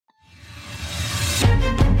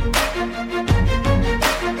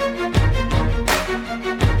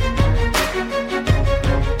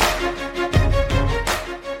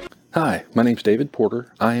My name's David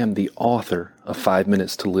Porter. I am the author of 5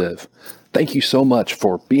 Minutes to Live. Thank you so much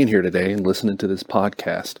for being here today and listening to this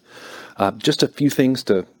podcast. Just a few things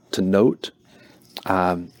to note.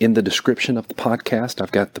 In the description of the podcast,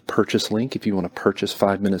 I've got the purchase link if you want to purchase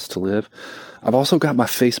 5 Minutes to Live. I've also got my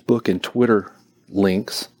Facebook and Twitter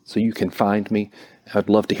links so you can find me. I'd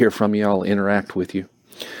love to hear from you. I'll interact with you.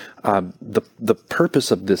 The purpose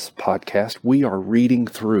of this podcast, we are reading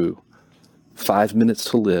through 5 Minutes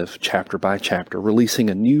to Live, chapter by chapter,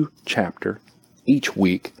 releasing a new chapter each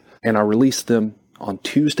week, and I release them on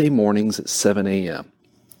Tuesday mornings at 7 a.m.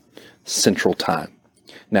 Central Time.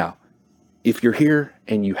 Now, if you're here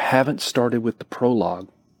and you haven't started with the prologue,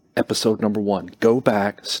 episode number 1, go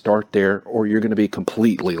back, start there, or you're going to be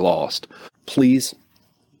completely lost. Please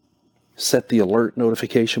set the alert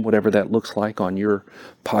notification, whatever that looks like, on your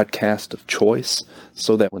podcast of choice,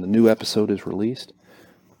 so that when a new episode is released,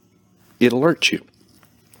 it alerts you.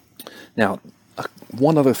 Now,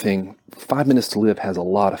 one other thing, 5 Minutes to Live has a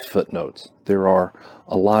lot of footnotes. There are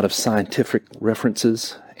a lot of scientific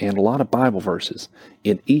references and a lot of Bible verses.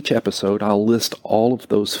 In each episode, I'll list all of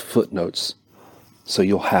those footnotes so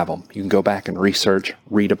you'll have them. You can go back and research,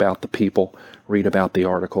 read about the people, read about the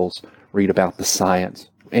articles, read about the science,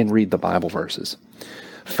 and read the Bible verses.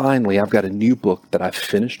 Finally, I've got a new book that I've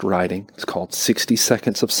finished writing. It's called 60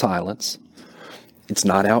 Seconds of Silence. It's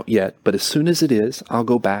not out yet, but as soon as it is, I'll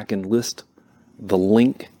go back and list the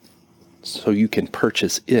link so you can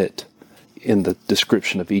purchase it in the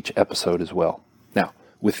description of each episode as well. Now,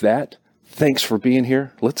 with that, thanks for being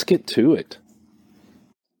here. Let's get to it.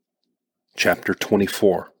 Chapter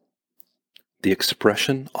 24. The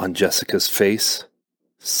expression on Jessica's face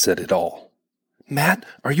said it all. "Matt,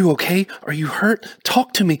 are you okay? Are you hurt?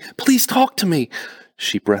 Talk to me. Please talk to me,"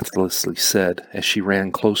 she breathlessly said as she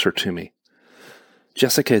ran closer to me.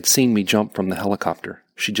 Jessica had seen me jump from the helicopter.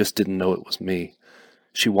 She just didn't know it was me.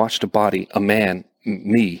 She watched a body, a man,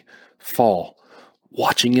 me, fall,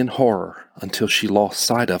 watching in horror until she lost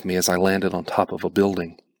sight of me as I landed on top of a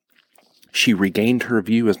building. She regained her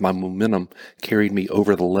view as my momentum carried me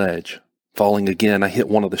over the ledge. Falling again, I hit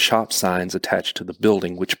one of the shop signs attached to the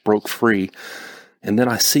building, which broke free, and then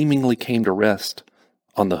I seemingly came to rest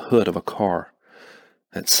on the hood of a car.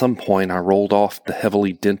 At some point, I rolled off the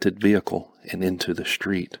heavily dented vehicle and into the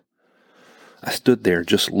street. I stood there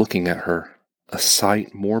just looking at her, a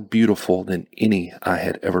sight more beautiful than any I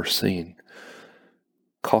had ever seen.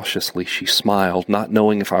 Cautiously, she smiled, not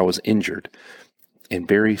knowing if I was injured, and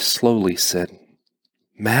very slowly said,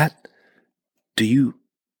 "Matt, do you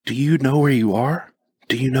know where you are?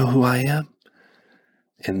 Do you know who I am?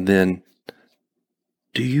 And then,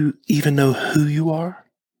 do you even know who you are?"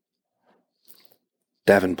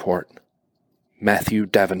 "Davenport. Matthew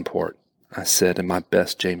Davenport," I said in my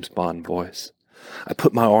best James Bond voice. I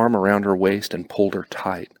put my arm around her waist and pulled her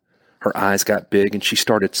tight. Her eyes got big and she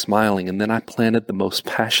started smiling, and then I planted the most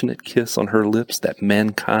passionate kiss on her lips that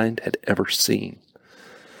mankind had ever seen.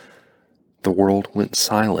 The world went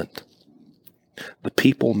silent. The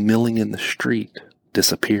people milling in the street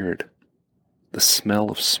disappeared. The smell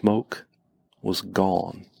of smoke was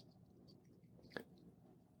gone.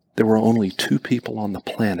 There were only 2 people on the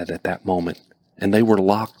planet at that moment, and they were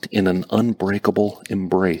locked in an unbreakable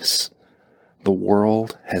embrace. The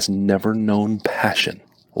world has never known passion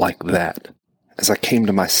like that. As I came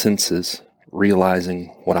to my senses, realizing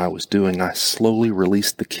what I was doing, I slowly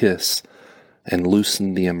released the kiss and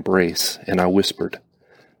loosened the embrace, and I whispered,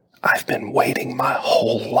 "I've been waiting my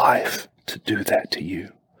whole life to do that to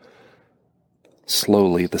you."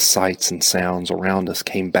 Slowly, the sights and sounds around us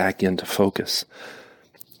came back into focus,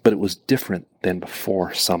 but it was different than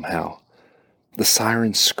before somehow. The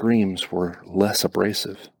siren screams were less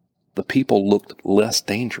abrasive. The people looked less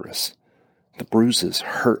dangerous. The bruises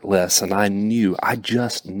hurt less, and I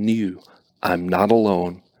just knew, I'm not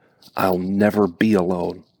alone. I'll never be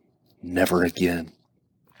alone. Never again.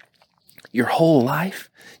 "Your whole life?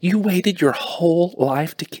 You waited your whole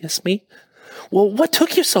life to kiss me? Well, what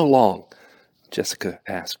took you so long?" Jessica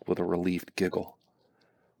asked with a relieved giggle.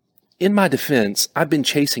 "In my defense, I've been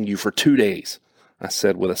chasing you for 2 days," I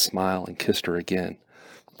said with a smile and kissed her again.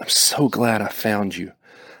 "I'm so glad I found you.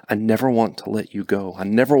 I never want to let you go. I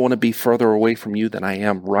never want to be further away from you than I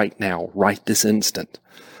am right now, right this instant."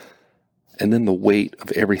 And then the weight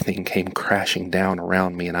of everything came crashing down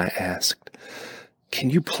around me, and I asked,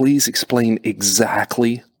 "Can you please explain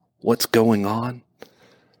exactly what's going on?"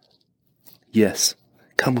 "Yes,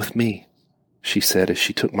 come with me," she said as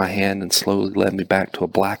she took my hand and slowly led me back to a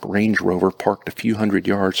black Range Rover parked a few hundred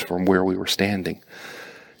yards from where we were standing.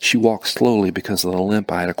 She walked slowly because of the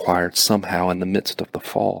limp I had acquired somehow in the midst of the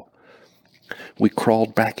fall. We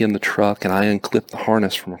crawled back in the truck, and I unclipped the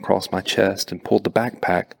harness from across my chest and pulled the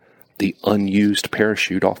backpack, the unused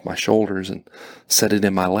parachute, off my shoulders and set it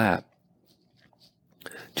in my lap.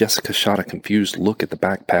 Jessica shot a confused look at the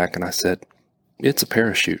backpack, and I said, "It's a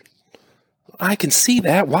parachute." "I can see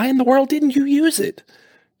that. Why in the world didn't you use it?"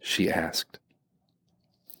 she asked.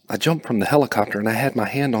 I jumped from the helicopter, and I had my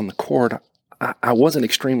hand on the cord. I wasn't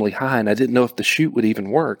extremely high, and I didn't know if the chute would even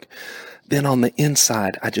work. Then on the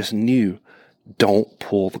inside, I just knew, don't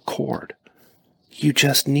pull the cord. "You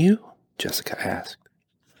just knew?" Jessica asked.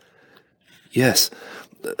 "Yes.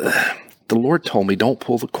 The Lord told me don't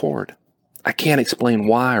pull the cord. I can't explain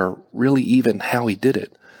why or really even how he did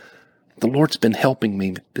it. The Lord's been helping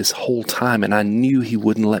me this whole time, and I knew he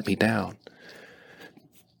wouldn't let me down."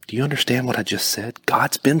 Do you understand what I just said?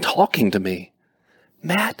 God's been talking to me.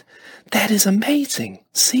 Matt, that is amazing.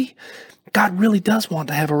 See, God really does want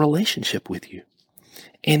to have a relationship with you.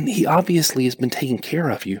 And he obviously has been taking care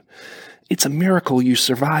of you. It's a miracle you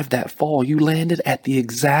survived that fall. You landed at the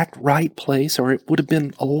exact right place, or it would have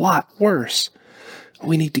been a lot worse.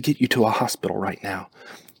 We need to get you to a hospital right now.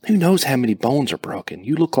 Who knows how many bones are broken?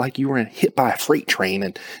 You look like you were hit by a freight train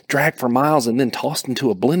and dragged for miles and then tossed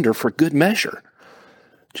into a blender for good measure.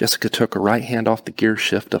 Jessica took her right hand off the gear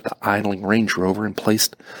shift of the idling Range Rover and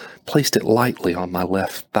placed it lightly on my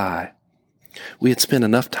left thigh. We had spent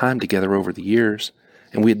enough time together over the years,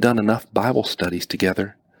 and we had done enough Bible studies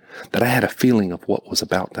together, that I had a feeling of what was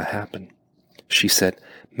about to happen. She said,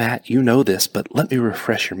 "Matt, you know this, but let me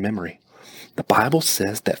refresh your memory. The Bible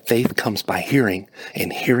says that faith comes by hearing,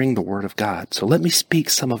 and hearing the Word of God. So let me speak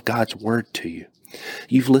some of God's Word to you.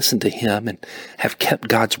 You've listened to him and have kept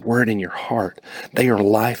God's word in your heart. They are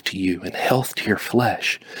life to you and health to your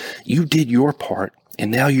flesh. You did your part,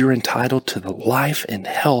 and now you're entitled to the life and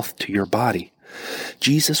health to your body.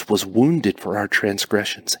 Jesus was wounded for our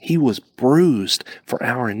transgressions. He was bruised for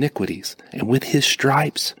our iniquities, and with his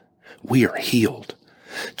stripes, we are healed.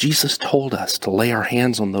 Jesus told us to lay our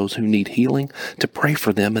hands on those who need healing, to pray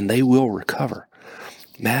for them, and they will recover.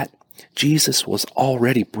 Matt, Jesus was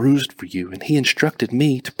already bruised for you, and he instructed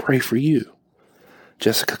me to pray for you."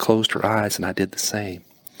 Jessica closed her eyes, and I did the same.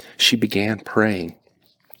 She began praying.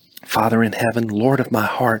 "Father in heaven, Lord of my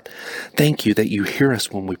heart, thank you that you hear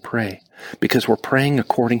us when we pray, because we're praying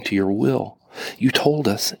according to your will. You told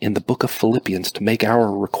us in the book of Philippians to make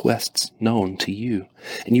our requests known to you.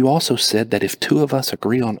 And you also said that if two of us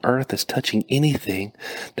agree on earth as touching anything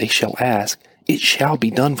they shall ask, it shall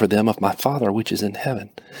be done for them of my Father which is in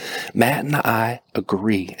heaven. Matt and I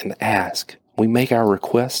agree and ask. We make our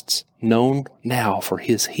requests known now for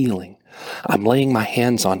his healing. I'm laying my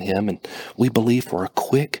hands on him, and we believe for a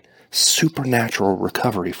quick, supernatural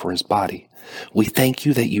recovery for his body. We thank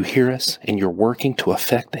you that you hear us, and you're working to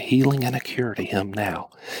effect a healing and a cure to him now.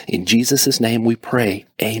 In Jesus' name we pray,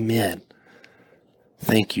 amen."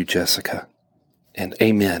 "Thank you, Jessica." And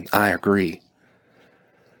amen, I agree.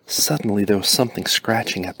 Suddenly there was something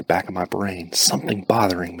scratching at the back of my brain, something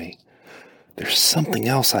bothering me. "There's something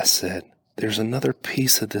else," I said. "There's another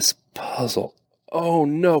piece of this puzzle." "Oh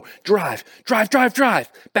no, drive!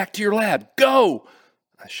 Back to your lab, go!"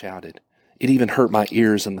 I shouted. It even hurt my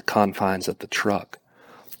ears in the confines of the truck.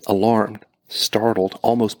 Alarmed, startled,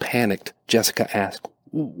 almost panicked, Jessica asked,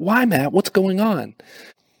 "Why, Matt? What's going on?"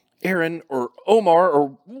 "Aaron, or Omar,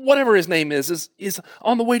 or whatever his name is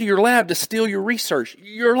on the way to your lab to steal your research,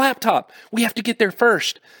 your laptop. We have to get there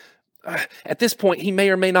first. At this point, he may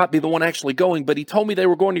or may not be the one actually going, but he told me they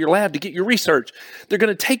were going to your lab to get your research. They're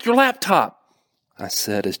going to take your laptop," I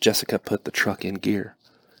said as Jessica put the truck in gear.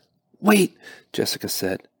 "Wait," Jessica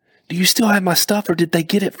said. "Do you still have my stuff, or did they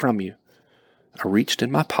get it from you?" I reached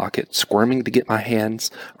in my pocket, squirming to get my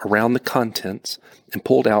hands around the contents, and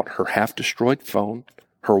pulled out her half-destroyed phone,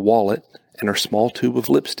 her wallet, and her small tube of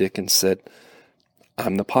lipstick, and said,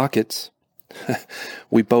 "I'm the pockets."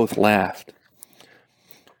 We both laughed.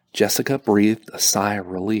 Jessica breathed a sigh of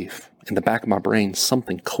relief. In the back of my brain,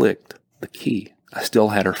 something clicked. The key. I still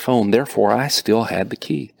had her phone, therefore I still had the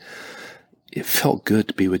key. It felt good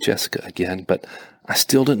to be with Jessica again, but I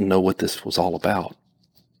still didn't know what this was all about.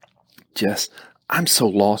 "Jess, I'm so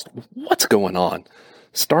lost. What's going on?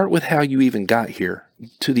 Start with how you even got here,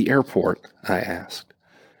 to the airport," I asked.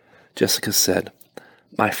 Jessica said,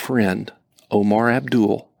 "My friend, Omar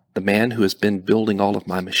Abdul, the man who has been building all of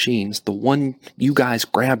my machines, the one you guys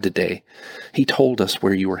grabbed today, he told us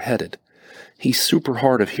where you were headed. He's super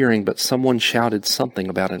hard of hearing, but someone shouted something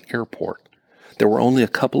about an airport. There were only a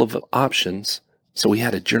couple of options, so we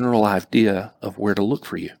had a general idea of where to look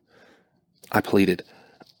for you." I pleaded,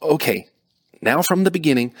 "Okay, now from the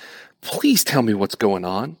beginning, please tell me what's going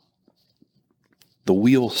on." The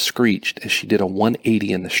wheel screeched as she did a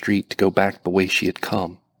 180 in the street to go back the way she had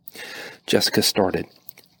come. Jessica started.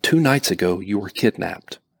 2 nights ago, you were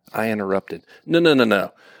kidnapped. I interrupted.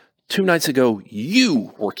 No. 2 nights ago,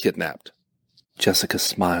 you were kidnapped. Jessica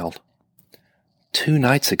smiled. 2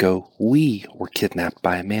 nights ago, we were kidnapped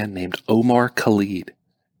by a man named Omar Khalid.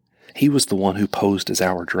 He was the one who posed as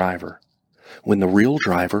our driver. When the real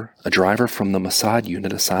driver, a driver from the Mossad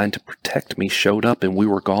unit assigned to protect me, showed up and we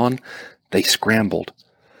were gone, they scrambled.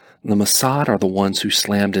 The Mossad are the ones who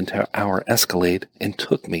slammed into our Escalade and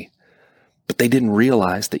took me. But they didn't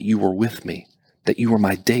realize that you were with me, that you were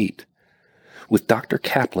my date. With Dr.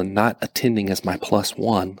 Kaplan not attending as my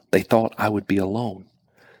 +1, they thought I would be alone.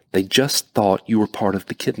 They just thought you were part of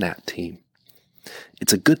the kidnap team.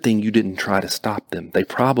 It's a good thing you didn't try to stop them. They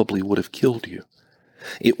probably would have killed you.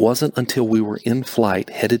 It wasn't until we were in flight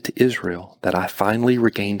headed to Israel that I finally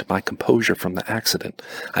regained my composure from the accident.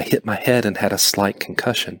 I hit my head and had a slight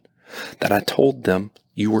concussion. That I told them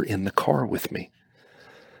you were in the car with me.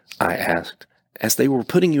 I asked. As they were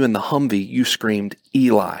putting you in the Humvee, you screamed,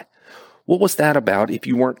 Eli. What was that about if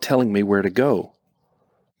you weren't telling me where to go?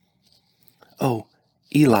 Oh,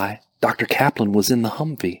 Eli, Dr. Kaplan was in the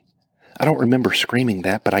Humvee. I don't remember screaming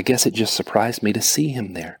that, but I guess it just surprised me to see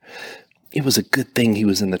him there. It was a good thing he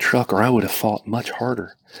was in the truck, or I would have fought much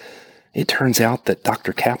harder. It turns out that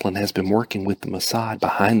Dr. Kaplan has been working with the Mossad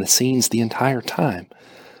behind the scenes the entire time,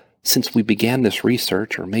 since we began this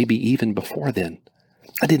research, or maybe even before then.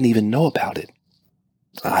 I didn't even know about it.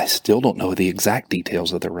 I still don't know the exact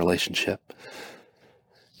details of their relationship.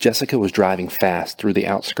 Jessica was driving fast through the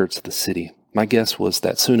outskirts of the city. My guess was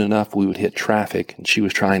that soon enough we would hit traffic, and she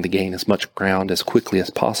was trying to gain as much ground as quickly as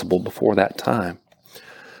possible before that time.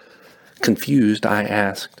 Confused, I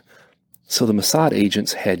asked, so the Mossad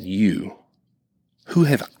agents had you. Who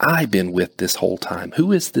have I been with this whole time?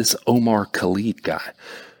 Who is this Omar Khalid guy?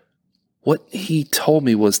 What he told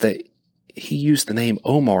me was that he used the name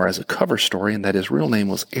Omar as a cover story and that his real name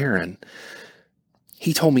was Aaron.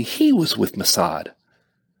 He told me he was with Mossad.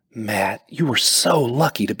 Matt, you were so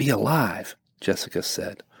lucky to be alive, Jessica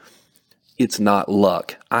said. It's not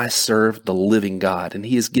luck. I serve the living God, and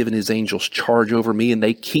he has given his angels charge over me, and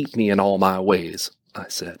they keep me in all my ways, I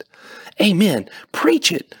said. Amen.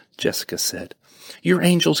 Preach it, Jessica said. Your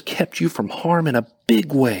angels kept you from harm in a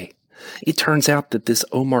big way. It turns out that this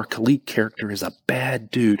Omar Khalid character is a bad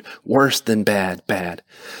dude, worse than bad.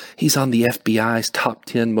 He's on the FBI's top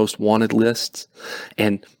 10 most wanted lists,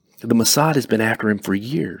 and the Mossad has been after him for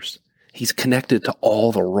years. He's connected to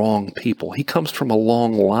all the wrong people. He comes from a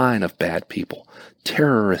long line of bad people,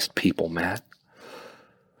 terrorist people, Matt.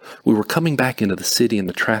 We were coming back into the city and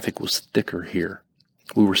the traffic was thicker here.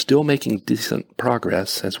 We were still making decent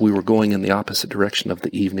progress as we were going in the opposite direction of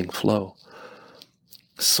the evening flow.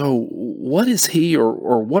 So what is he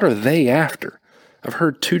or what are they after? I've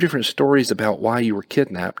heard 2 different stories about why you were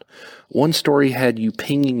kidnapped. One story had you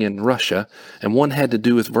pinging in Russia, and one had to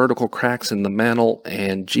do with vertical cracks in the mantle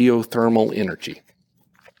and geothermal energy.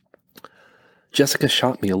 Jessica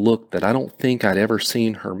shot me a look that I don't think I'd ever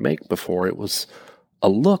seen her make before. It was a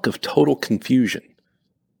look of total confusion.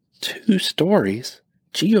 2 stories?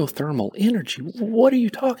 Geothermal energy? What are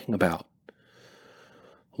you talking about?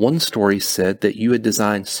 One story said that you had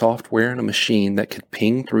designed software in a machine that could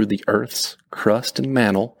ping through the Earth's crust and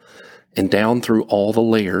mantle and down through all the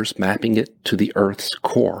layers, mapping it to the Earth's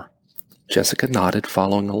core. Jessica nodded,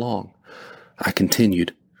 following along. I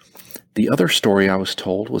continued. The other story I was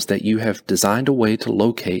told was that you have designed a way to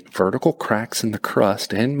locate vertical cracks in the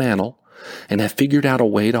crust and mantle and have figured out a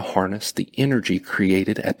way to harness the energy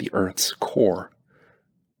created at the Earth's core.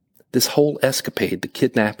 This whole escapade, the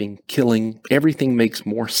kidnapping, killing, everything makes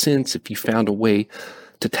more sense if you found a way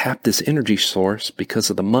to tap this energy source because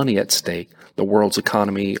of the money at stake, the world's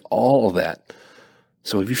economy, all of that.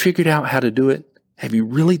 So have you figured out how to do it? Have you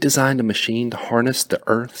really designed a machine to harness the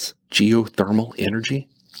Earth's geothermal energy?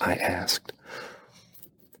 I asked.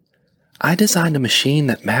 I designed a machine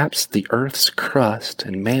that maps the Earth's crust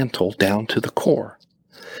and mantle down to the core.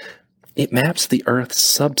 It maps the Earth's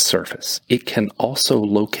subsurface. It can also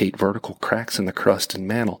locate vertical cracks in the crust and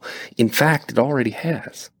mantle. In fact, it already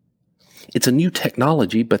has. It's a new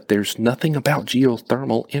technology, but there's nothing about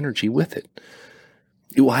geothermal energy with it.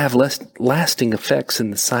 It will have less lasting effects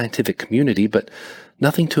in the scientific community, but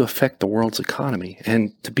nothing to affect the world's economy.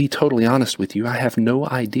 And to be totally honest with you, I have no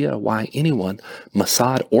idea why anyone,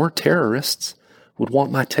 Mossad or terrorists, would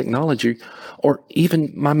want my technology or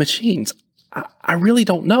even my machines. I really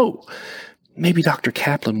don't know. Maybe Dr.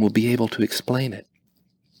 Kaplan will be able to explain it.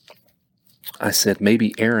 I said,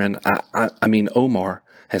 maybe Omar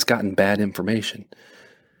has gotten bad information.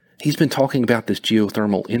 He's been talking about this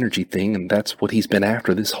geothermal energy thing, and that's what he's been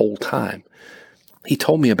after this whole time. He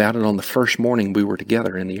told me about it on the first morning we were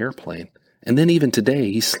together in the airplane. And then even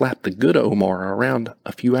today, he slapped the good Omar around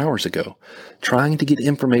a few hours ago, trying to get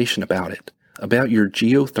information about it, about your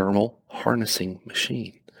geothermal harnessing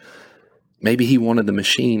machine. Maybe he wanted the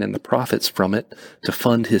machine and the profits from it to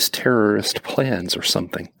fund his terrorist plans or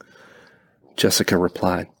something. Jessica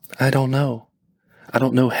replied, I don't know. I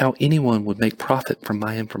don't know how anyone would make profit from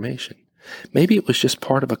my information. Maybe it was just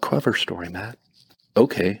part of a cover story, Matt.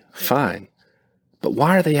 Okay, fine. But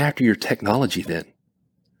why are they after your technology then?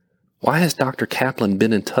 Why has Dr. Kaplan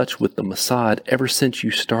been in touch with the Mossad ever since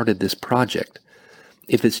you started this project?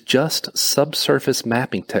 If it's just subsurface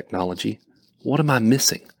mapping technology, what am I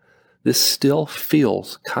missing? This still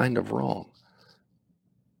feels kind of wrong.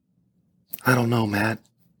 I don't know, Matt.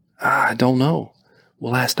 I don't know.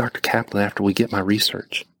 We'll ask Dr. Kaplan after we get my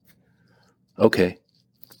research. Okay.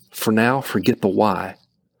 For now, forget the why.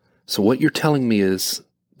 So what you're telling me is,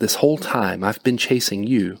 this whole time I've been chasing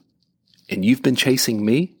you, and you've been chasing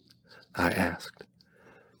me? I asked.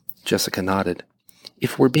 Jessica nodded.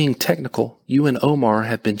 If we're being technical, you and Omar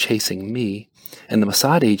have been chasing me, and the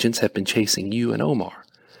Mossad agents have been chasing you and Omar.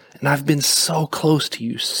 And I've been so close to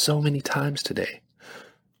you so many times today.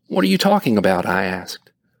 What are you talking about? I asked.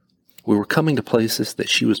 We were coming to places that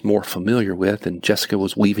she was more familiar with, and Jessica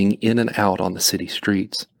was weaving in and out on the city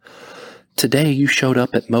streets. Today you showed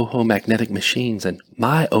up at Moho Magnetic Machines, and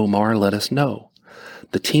my Omar let us know.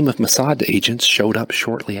 The team of Mossad agents showed up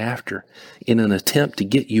shortly after, in an attempt to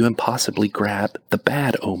get you and possibly grab the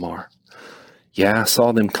bad Omar. Yeah, I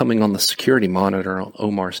saw them coming on the security monitor on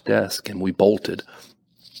Omar's desk, and we bolted.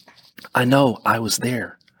 I know, I was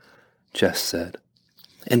there, Jess said.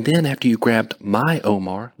 And then after you grabbed my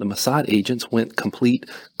Omar, the Mossad agents went complete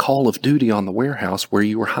Call of Duty on the warehouse where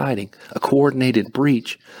you were hiding, a coordinated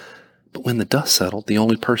breach. But when the dust settled, the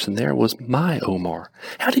only person there was my Omar.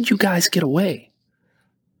 How did you guys get away?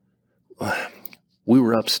 We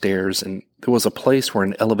were upstairs, and there was a place where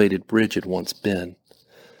an elevated bridge had once been.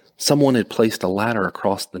 Someone had placed a ladder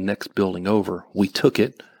across the next building over. We took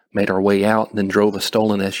it, made our way out, and then drove a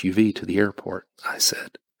stolen SUV to the airport, I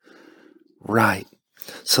said. Right.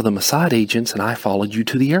 So the Mossad agents and I followed you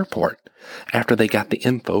to the airport after they got the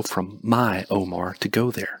info from my Omar to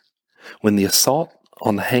go there. When the assault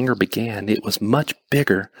on the hangar began, it was much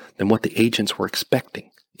bigger than what the agents were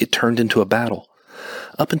expecting. It turned into a battle.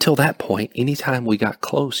 Up until that point, anytime we got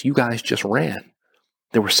close, you guys just ran.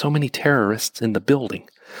 There were so many terrorists in the building.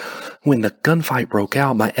 When the gunfight broke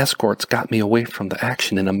out, my escorts got me away from the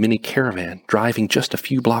action in a mini caravan, driving just a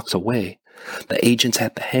few blocks away. The agents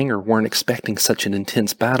at the hangar weren't expecting such an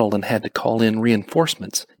intense battle and had to call in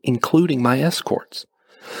reinforcements, including my escorts.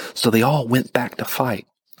 So they all went back to fight.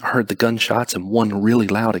 I heard the gunshots and one really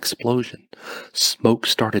loud explosion. Smoke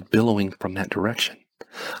started billowing from that direction.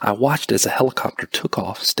 I watched as a helicopter took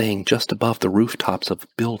off, staying just above the rooftops of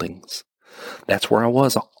buildings. That's where I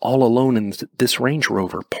was, all alone in this Range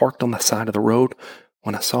Rover, parked on the side of the road,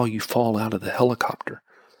 when I saw you fall out of the helicopter.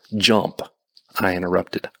 Jump, I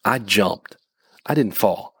interrupted. I jumped. I didn't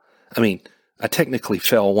fall. I mean, I technically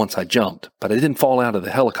fell once I jumped, but I didn't fall out of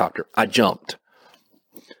the helicopter. I jumped.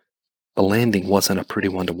 The landing wasn't a pretty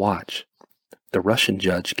one to watch. The Russian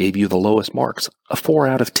judge gave you the lowest marks, a 4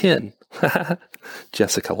 out of 10.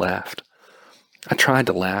 Jessica laughed. I tried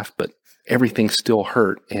to laugh, but everything still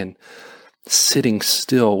hurt, and sitting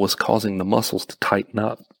still was causing the muscles to tighten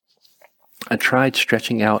up. I tried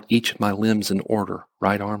stretching out each of my limbs in order,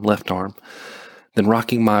 right arm, left arm, then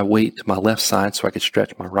rocking my weight to my left side so I could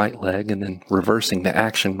stretch my right leg, and then reversing the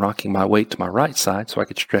action, rocking my weight to my right side so I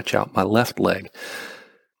could stretch out my left leg.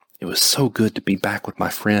 It was so good to be back with my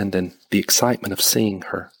friend, and the excitement of seeing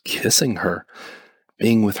her, kissing her,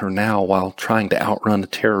 being with her now while trying to outrun a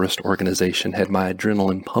terrorist organization had my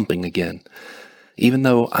adrenaline pumping again. Even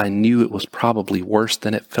though I knew it was probably worse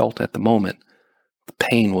than it felt at the moment, the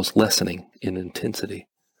pain was lessening in intensity.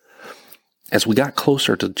 As we got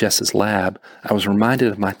closer to Jess's lab, I was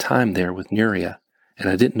reminded of my time there with Nuria, and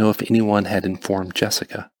I didn't know if anyone had informed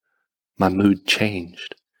Jessica. My mood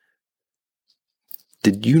changed.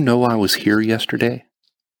 Did you know I was here yesterday?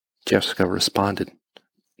 Jessica responded,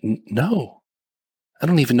 No. I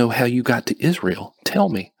don't even know how you got to Israel. Tell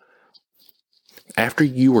me. After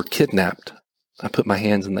you were kidnapped, I put my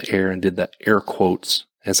hands in the air and did the air quotes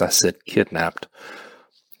as I said kidnapped.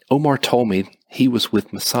 Omar told me he was with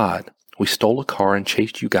Mossad. We stole a car and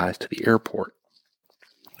chased you guys to the airport.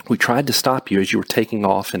 We tried to stop you as you were taking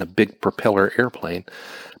off in a big propeller airplane,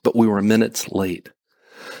 but we were minutes late.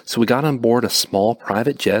 So we got on board a small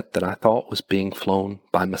private jet that I thought was being flown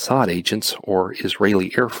by Mossad agents or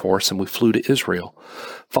Israeli Air Force, and we flew to Israel,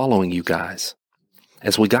 following you guys.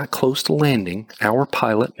 As we got close to landing, our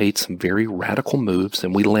pilot made some very radical moves,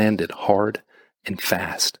 and we landed hard and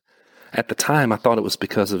fast. At the time, I thought it was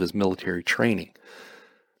because of his military training.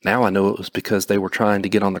 Now I know it was because they were trying to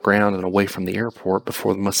get on the ground and away from the airport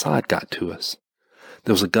before the Mossad got to us.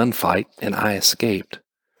 There was a gunfight, and I escaped.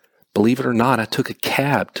 Believe it or not, I took a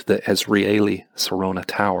cab to the Azrieli Sarona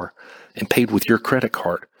Tower and paid with your credit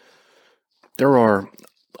card. There are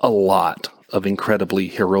a lot of incredibly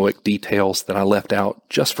heroic details that I left out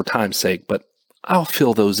just for time's sake, but I'll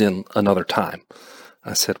fill those in another time,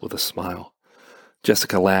 I said with a smile.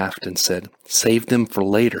 Jessica laughed and said, "Save them for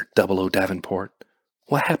later, 00 Davenport."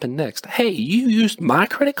 What happened next? Hey, you used my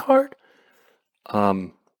credit card?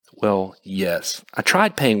 Well, yes. I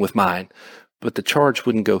tried paying with mine, but the charge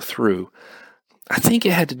wouldn't go through. I think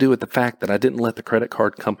it had to do with the fact that I didn't let the credit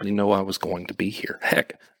card company know I was going to be here.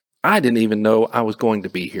 Heck, I didn't even know I was going to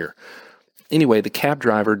be here. Anyway, the cab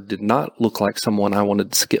driver did not look like someone I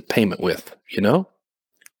wanted to skip payment with, you know?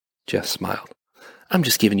 Jess smiled. I'm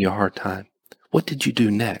just giving you a hard time. What did you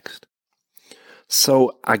do next?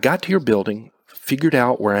 So I got to your building, figured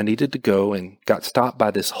out where I needed to go, and got stopped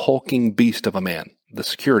by this hulking beast of a man, the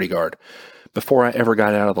security guard, before I ever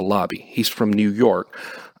got out of the lobby. He's from New York.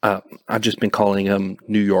 I've just been calling him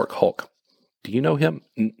New York Hulk. Do you know him?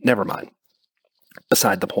 Never mind.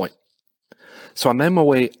 Beside the point. So I made my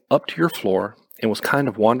way up to your floor and was kind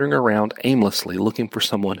of wandering around aimlessly looking for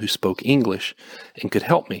someone who spoke English and could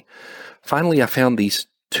help me. Finally, I found these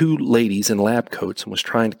two ladies in lab coats and was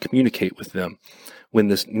trying to communicate with them when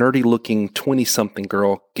this nerdy-looking 20-something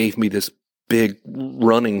girl gave me this big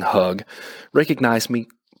running hug, recognized me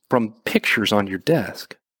from pictures on your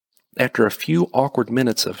desk. After a few awkward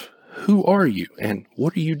minutes of, "Who are you?" and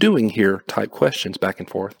 "What are you doing here?" type questions back and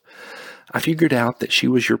forth, I figured out that she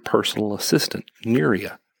was your personal assistant,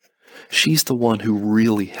 Neria. She's the one who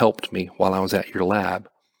really helped me while I was at your lab.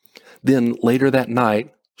 Then, later that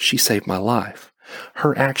night, she saved my life.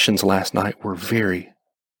 Her actions last night were very,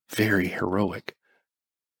 very heroic.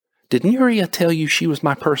 Did Neria tell you she was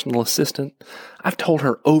my personal assistant? I've told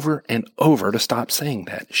her over and over to stop saying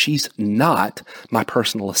that. She's not my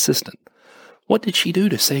personal assistant. What did she do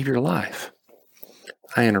to save your life?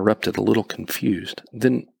 I interrupted, a little confused.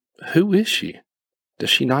 Then who is she? Does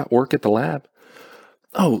she not work at the lab?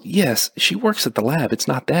 Oh, yes, she works at the lab. It's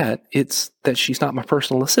not that. It's that she's not my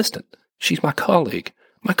personal assistant. She's my colleague,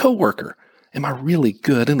 my coworker, and my really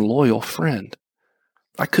good and loyal friend.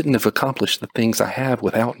 I couldn't have accomplished the things I have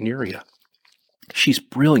without Neria. She's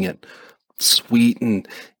brilliant, sweet, and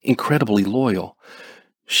incredibly loyal.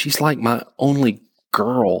 She's like my only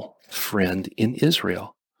girl friend in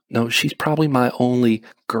Israel. No, she's probably my only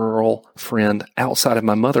girl friend outside of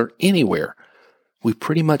my mother anywhere. We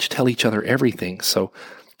pretty much tell each other everything, so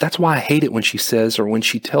that's why I hate it when she says or when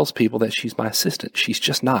she tells people that she's my assistant. She's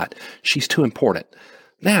just not. She's too important.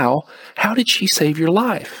 Now, how did she save your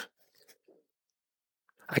life?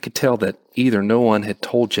 I could tell that either no one had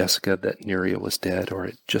told Jessica that Neria was dead or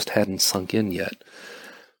it just hadn't sunk in yet.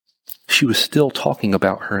 She was still talking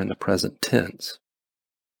about her in the present tense.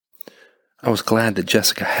 I was glad that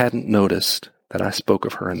Jessica hadn't noticed that I spoke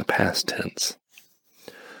of her in the past tense.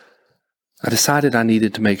 I decided I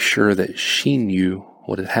needed to make sure that she knew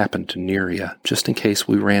what had happened to Neria, just in case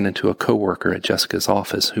we ran into a coworker at Jessica's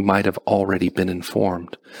office who might have already been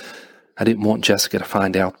informed. I didn't want Jessica to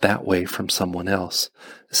find out that way from someone else,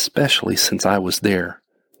 especially since I was there,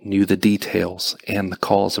 knew the details and the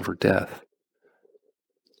cause of her death.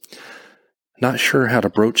 Not sure how to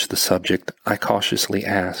broach the subject, I cautiously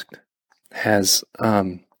asked, Has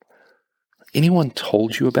anyone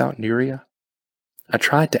told you about Neria? I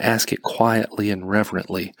tried to ask it quietly and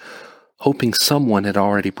reverently, hoping someone had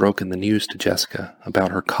already broken the news to Jessica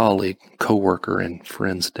about her colleague, coworker, and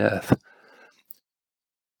friend's death.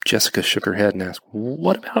 Jessica shook her head and asked,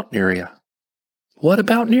 "What about Neria? What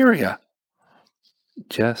about Neria?"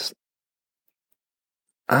 Jess,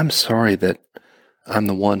 I'm sorry that I'm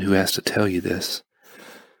the one who has to tell you this.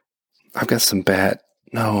 I've got some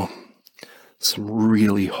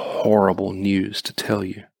really horrible news to tell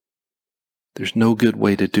you. There's no good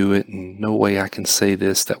way to do it, and no way I can say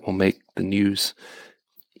this that will make the news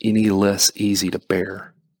any less easy to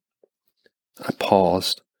bear. I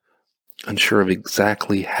paused, unsure of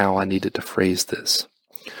exactly how I needed to phrase this.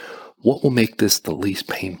 What will make this the least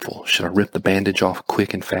painful? Should I rip the bandage off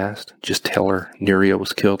quick and fast? Just tell her Neria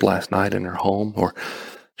was killed last night in her home? Or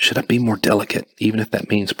should I be more delicate, even if that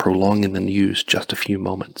means prolonging the news just a few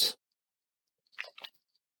moments?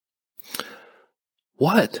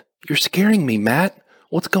 What? You're scaring me, Matt.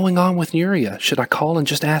 What's going on with Nuria? Should I call and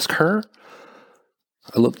just ask her?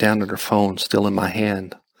 I looked down at her phone, still in my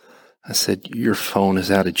hand. I said, your phone is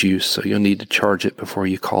out of juice, so you'll need to charge it before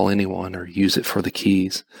you call anyone or use it for the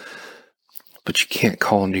keys. But you can't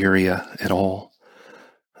call Nuria at all.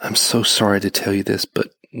 I'm so sorry to tell you this,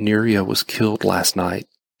 but Nuria was killed last night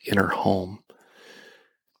in her home.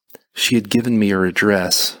 She had given me her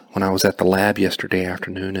address when I was at the lab yesterday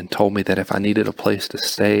afternoon and told me that if I needed a place to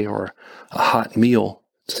stay or a hot meal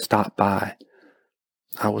to stop by,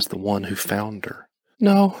 I was the one who found her.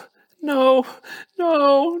 No,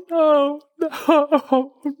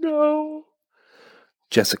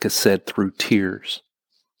 Jessica said through tears.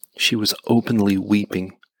 She was openly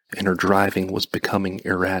weeping, and her driving was becoming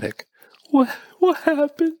erratic. What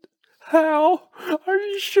happened? How? Are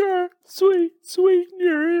you sure? Sweet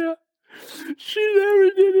Nuria. She never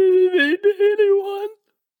did anything to anyone.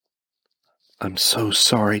 I'm so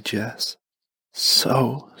sorry, Jess.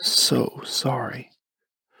 So sorry.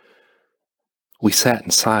 We sat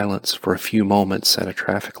in silence for a few moments at a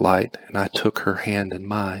traffic light, and I took her hand in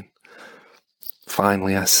mine.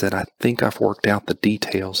 Finally, I said, I think I've worked out the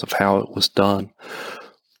details of how it was done.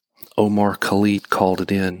 Omar Khalid called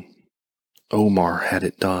it in. Omar had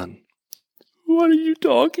it done. What are you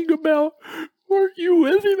talking about? Weren't you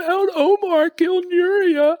with him? How'd Omar kill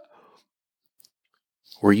Nuria?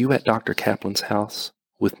 Were you at Dr. Kaplan's house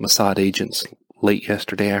with Mossad agents late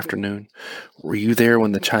yesterday afternoon? Were you there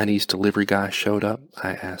when the Chinese delivery guy showed up?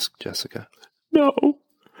 I asked Jessica. No,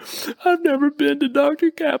 I've never been to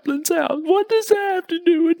Dr. Kaplan's house. What does that have to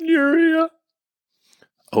do with Nuria?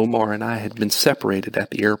 Omar and I had been separated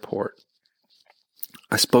at the airport.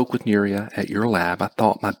 I spoke with Nuria at your lab. I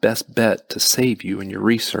thought my best bet to save you in your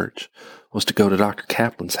research was to go to Dr.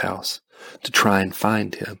 Kaplan's house to try and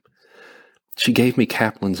find him. She gave me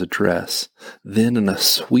Kaplan's address. Then, in a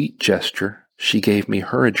sweet gesture, she gave me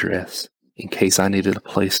her address in case I needed a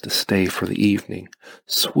place to stay for the evening.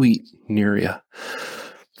 Sweet Nuria.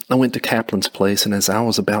 I went to Kaplan's place, and as I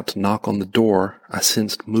was about to knock on the door, I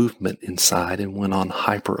sensed movement inside and went on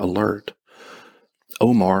hyper alert.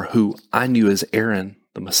 Omar, who I knew as Aaron,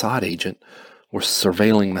 the Mossad agent, was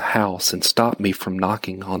surveilling the house and stopped me from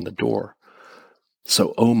knocking on the door.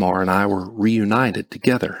 So Omar and I were reunited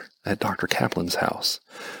together at Dr. Kaplan's house.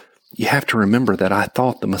 You have to remember that I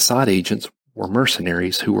thought the Mossad agents were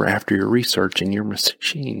mercenaries who were after your research and your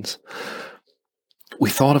machines.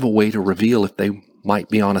 We thought of a way to reveal if they might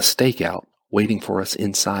be on a stakeout waiting for us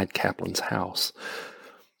inside Kaplan's house.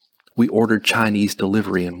 We ordered Chinese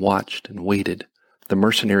delivery and watched and waited. The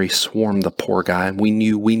mercenaries swarmed the poor guy, and we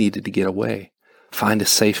knew we needed to get away, find a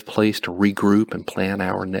safe place to regroup and plan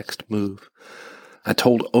our next move. I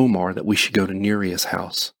told Omar that we should go to Nuria's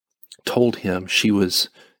house, told him she was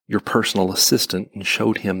your personal assistant, and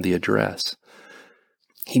showed him the address.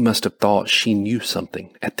 He must have thought she knew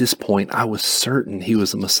something. At this point, I was certain he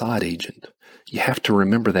was a Mossad agent. You have to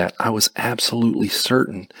remember that. I was absolutely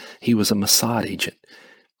certain he was a Mossad agent.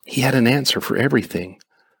 He had an answer for everything.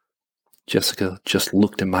 Jessica just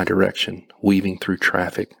looked in my direction, weaving through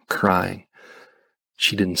traffic, crying.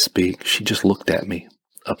 She didn't speak. She just looked at me,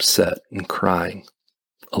 upset and crying.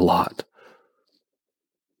 A lot.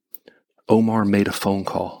 Omar made a phone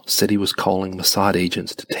call, said he was calling Mossad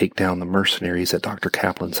agents to take down the mercenaries at Dr.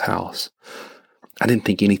 Kaplan's house. I didn't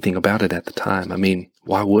think anything about it at the time. I mean,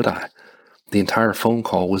 why would I? The entire phone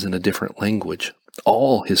call was in a different language.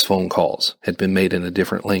 All his phone calls had been made in a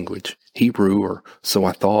different language, Hebrew, or so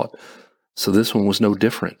I thought. So this one was no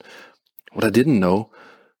different. What I didn't know,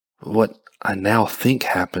 what I now think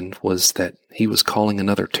happened, was that he was calling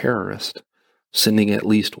another terrorist, sending at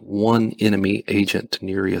least one enemy agent to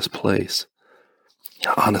Nuria's place.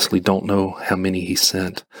 I honestly don't know how many he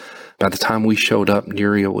sent. By the time we showed up,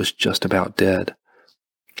 Nuria was just about dead.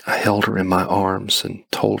 I held her in my arms and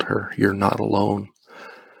told her, "You're not alone."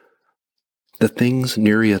 The things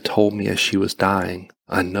Nuria told me as she was dying,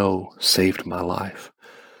 I know saved my life.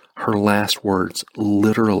 Her last words,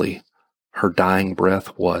 literally, her dying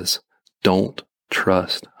breath was, "Don't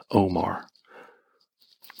trust Omar."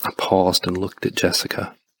 I paused and looked at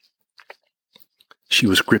Jessica. She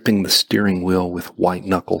was gripping the steering wheel with white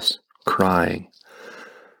knuckles, crying.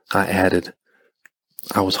 I added,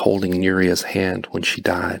 "I was holding Nuria's hand when she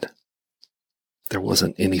died. There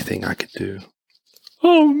wasn't anything I could do."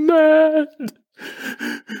 "Oh, man,"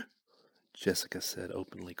 Jessica said,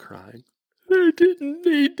 openly crying. "They didn't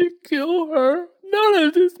need to kill her. None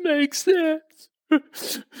of this makes sense.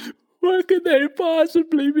 What could they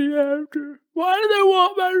possibly be after? Why do they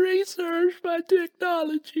want my research, my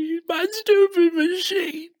technology, my stupid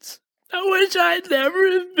machines?" I wish I'd never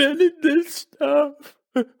invented this stuff.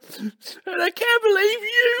 And I can't believe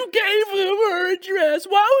you gave them her address.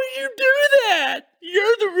 Why would you do that?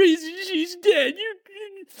 You're the reason she's dead.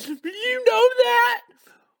 You know that?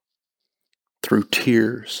 Through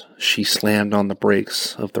tears, she slammed on the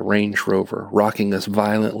brakes of the Range Rover, rocking us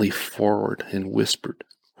violently forward, and whispered,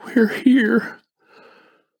 "We're here."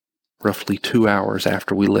 Roughly 2 hours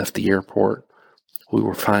after we left the airport, we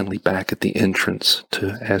were finally back at the entrance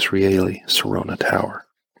to Azrieli Sarona Tower.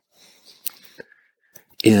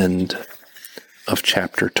 End of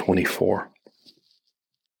chapter 24.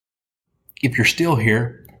 If you're still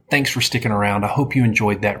here, thanks for sticking around. I hope you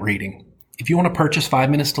enjoyed that reading. If you want to purchase 5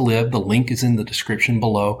 Minutes to Live, the link is in the description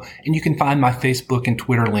below, and you can find my Facebook and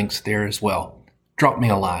Twitter links there as well. Drop me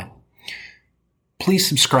a line. Please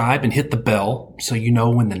subscribe and hit the bell so you know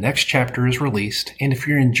when the next chapter is released. And if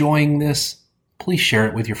you're enjoying this, please share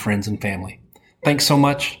it with your friends and family. Thanks so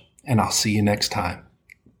much, and I'll see you next time.